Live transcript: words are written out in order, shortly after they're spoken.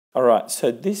All right,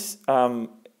 so this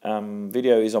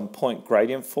video is on point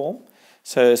gradient form.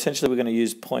 So essentially we're going to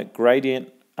use point gradient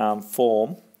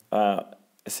form. That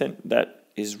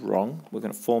is wrong. We're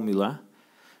going to formula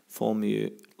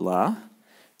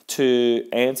to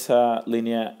answer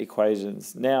linear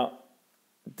equations. Now,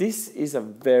 this is a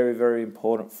very, very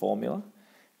important formula.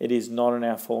 It is not on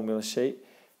our formula sheet,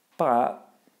 but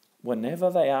whenever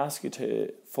they ask you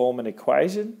to form an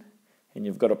equation and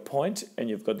you've got a point and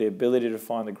you've got the ability to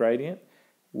find the gradient,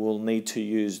 we'll need to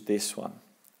use this one,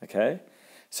 okay?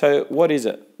 So what is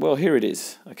it? Well, here it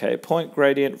is, okay? Point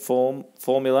gradient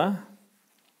formula.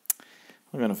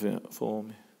 I'm going to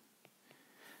form.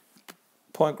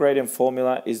 Point gradient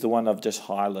formula is the one I've just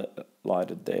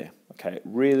highlighted there, okay?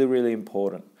 Really, really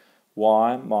important.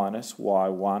 Y minus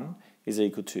y1 is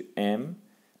equal to m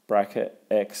bracket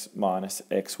x minus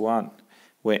x1,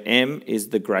 where m is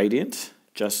the gradient,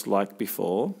 just like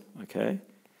before, okay?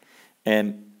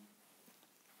 And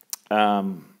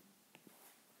y1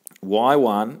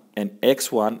 and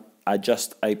x1 are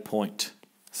just a point.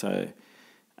 So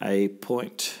a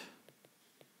point,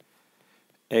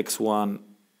 x1,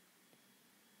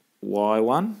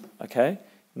 y1, okay?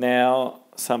 Now,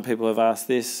 some people have asked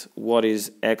this, what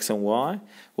is x and y?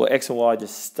 Well, x and y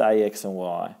just stay x and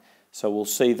y. So we'll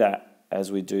see that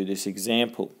as we do this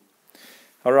example.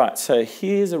 All right, so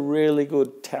here's a really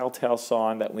good telltale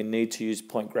sign that we need to use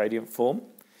point gradient form.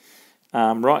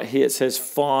 Right here it says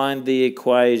find the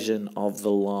equation of the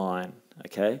line,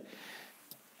 okay?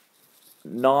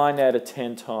 9 out of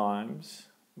 10 times,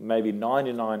 maybe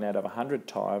 99 out of 100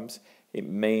 times, it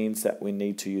means that we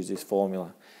need to use this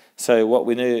formula. So what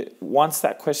we do, once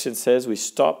that question says, we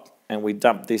stop and we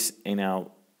dump this in our,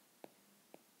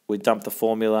 we dump the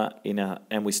formula in our,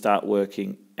 and we start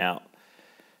working out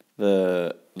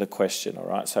the question, all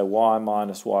right? So y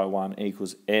minus y1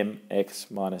 equals mx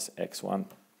minus x1.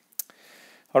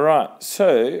 All right,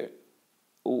 so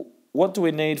what do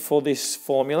we need for this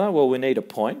formula? Well, we need a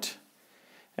point,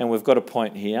 and we've got a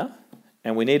point here,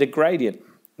 and we need a gradient.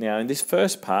 Now, in this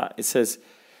first part, it says,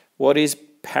 what is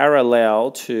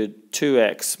parallel to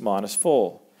 2x minus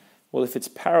 4? Well, if it's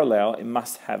parallel, it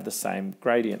must have the same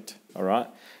gradient, all right?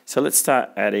 So let's start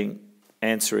answering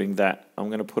that. I'm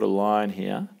going to put a line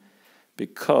here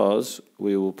because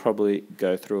we will probably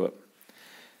go through it.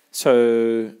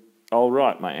 So I'll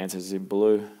write my answers in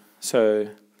blue. So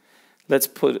let's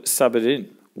sub it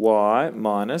in. Y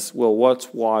minus, well, what's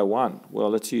y1? Well,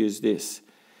 let's use this.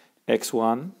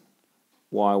 x1,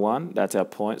 y1, that's our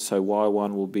point. So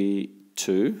y1 will be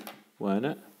 2, won't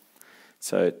it?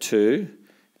 So 2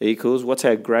 equals, what's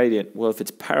our gradient? Well, if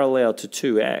it's parallel to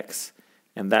 2x,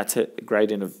 and that's a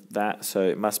gradient of that, so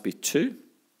it must be 2.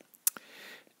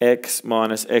 X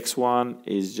minus x1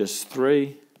 is just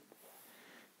 3.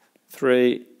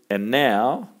 3, and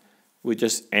now we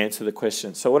just answer the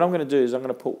question. So what I'm going to do is I'm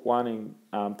going to put one in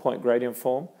point gradient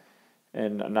form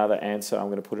and another answer I'm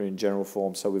going to put it in general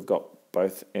form, so we've got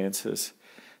both answers.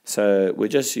 So we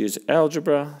just use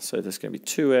algebra, so there's going to be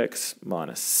 2x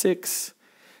minus 6.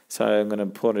 So I'm going to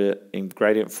put it in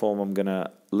gradient form. I'm going to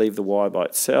leave the y by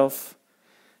itself,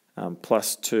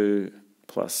 plus 2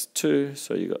 plus 2,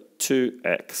 so you've got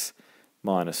 2x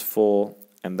minus 4,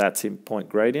 and that's in point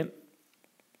gradient.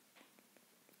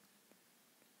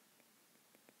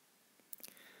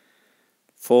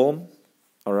 Form,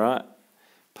 all right.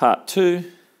 Part 2,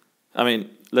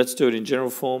 let's do it in general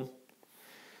form.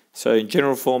 So in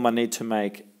general form, I need to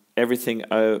make everything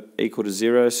equal to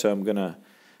 0, so I'm going to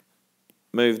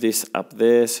move this up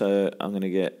there, so I'm going to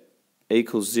get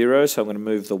equals 0, so I'm going to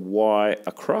move the y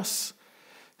across.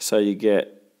 So you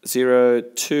get 0,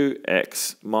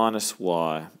 2x minus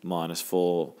y minus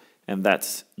 4, and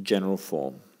that's general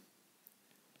form.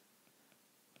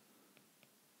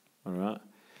 All right.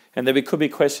 And there could be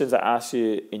questions that ask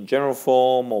you in general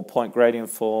form or point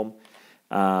gradient form.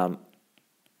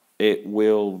 It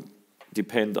will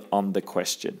depend on the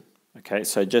question. Okay,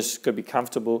 so just could be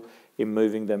comfortable in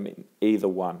moving them in either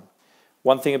one.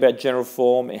 One thing about general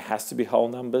form, it has to be whole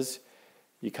numbers.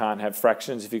 You can't have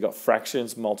fractions. If you've got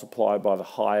fractions, multiply by the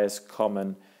highest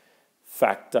common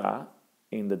factor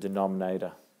in the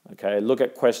denominator. Okay, look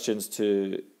at questions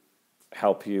to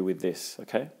help you with this.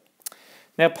 Okay.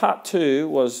 Now, part 2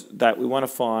 was that we want to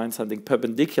find something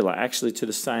perpendicular actually to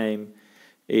the same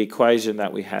equation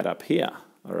that we had up here,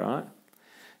 all right?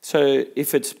 So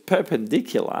if it's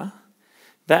perpendicular,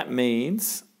 that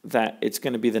means that it's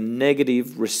going to be the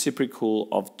negative reciprocal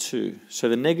of 2. So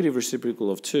the negative reciprocal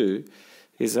of 2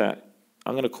 is that,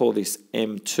 I'm going to call this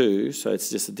m2, so it's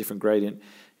just a different gradient,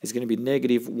 is going to be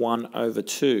negative 1 over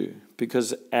 2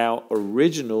 because our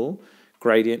original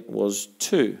gradient was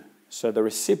 2. So the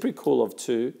reciprocal of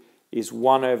 2 is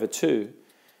 1 over 2.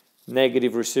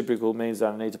 Negative reciprocal means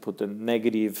that I need to put the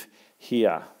negative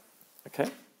here.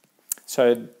 Okay?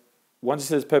 So once it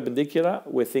says perpendicular,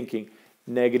 we're thinking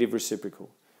negative reciprocal.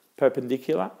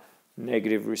 Perpendicular,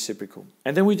 negative reciprocal.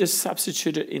 And then we just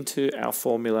substitute it into our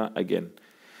formula again.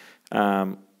 So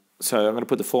I'm going to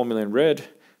put the formula in red.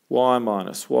 Y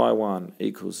minus y1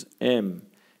 equals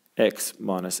mx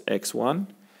minus x1.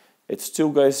 It still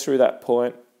goes through that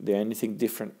point. The only thing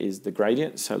different is the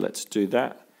gradient. So let's do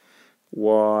that.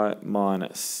 Y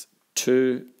minus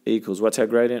 2 equals, what's our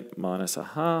gradient? Minus a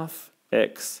half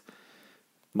x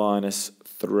minus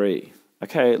 3.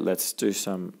 Okay, let's do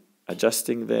some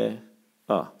adjusting there.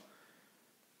 I've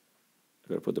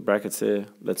got to put the brackets there.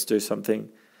 Let's do something.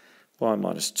 Y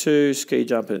minus 2, ski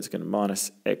jump, and it's going to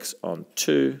minus x on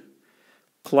 2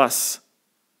 plus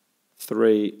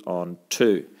 3 on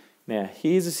 2. Now,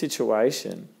 here's a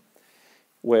situation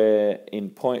where in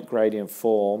point gradient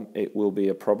form it will be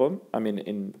a problem. I mean,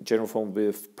 in general form it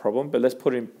will be a problem, but let's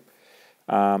put it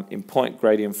in point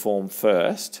gradient form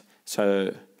first.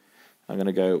 So I'm going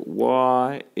to go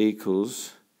y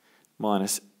equals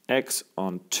minus x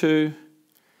on 2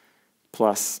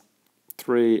 plus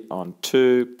 3 on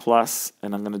 2 plus,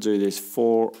 and I'm going to do this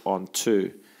 4 on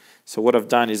 2. So what I've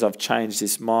done is I've changed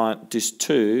this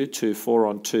 2 to 4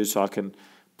 on 2 so I can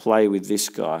play with this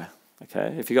guy.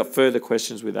 Okay, if you've got further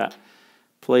questions with that,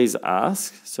 please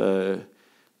ask. So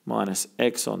minus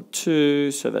x on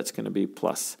 2, so that's going to be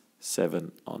plus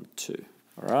 7 on 2.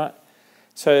 All right,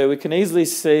 so we can easily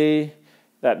see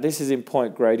that this is in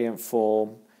point gradient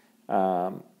form.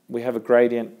 We have a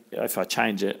gradient. If I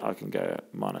change it, I can go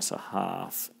minus a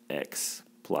half x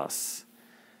plus,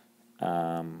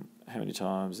 how many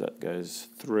times? That goes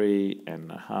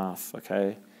 3.5,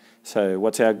 okay? So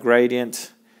what's our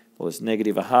gradient? Well, it's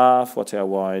negative a half. What's our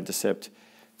y-intercept?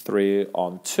 3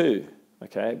 on 2,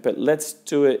 okay? But let's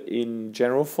do it in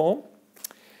general form.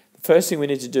 The first thing we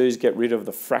need to do is get rid of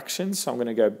the fractions. So I'm going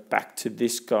to go back to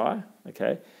this guy,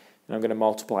 okay? And I'm going to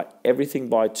multiply everything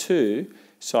by 2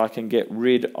 so I can get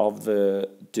rid of the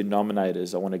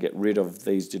denominators. I want to get rid of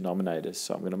these denominators.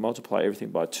 So I'm going to multiply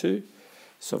everything by 2.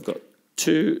 So I've got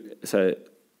 2. So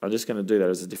I'm just going to do that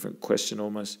as a different question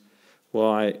almost.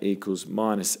 Y equals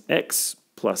minus x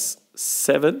plus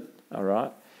 7. All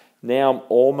right. Now I'm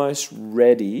almost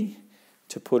ready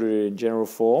to put it in general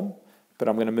form, but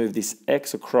I'm going to move this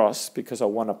x across because I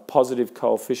want a positive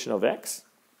coefficient of x.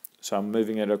 So I'm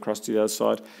moving it across to the other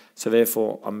side. So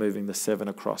therefore, I'm moving the 7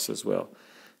 across as well.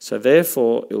 So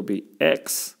therefore, it will be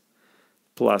x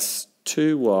plus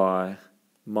 2y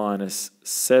minus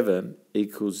 7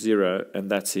 equals 0, and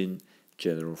that's in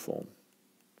general form.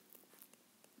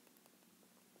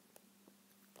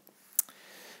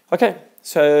 Okay,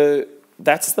 so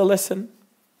that's the lesson.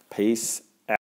 Peace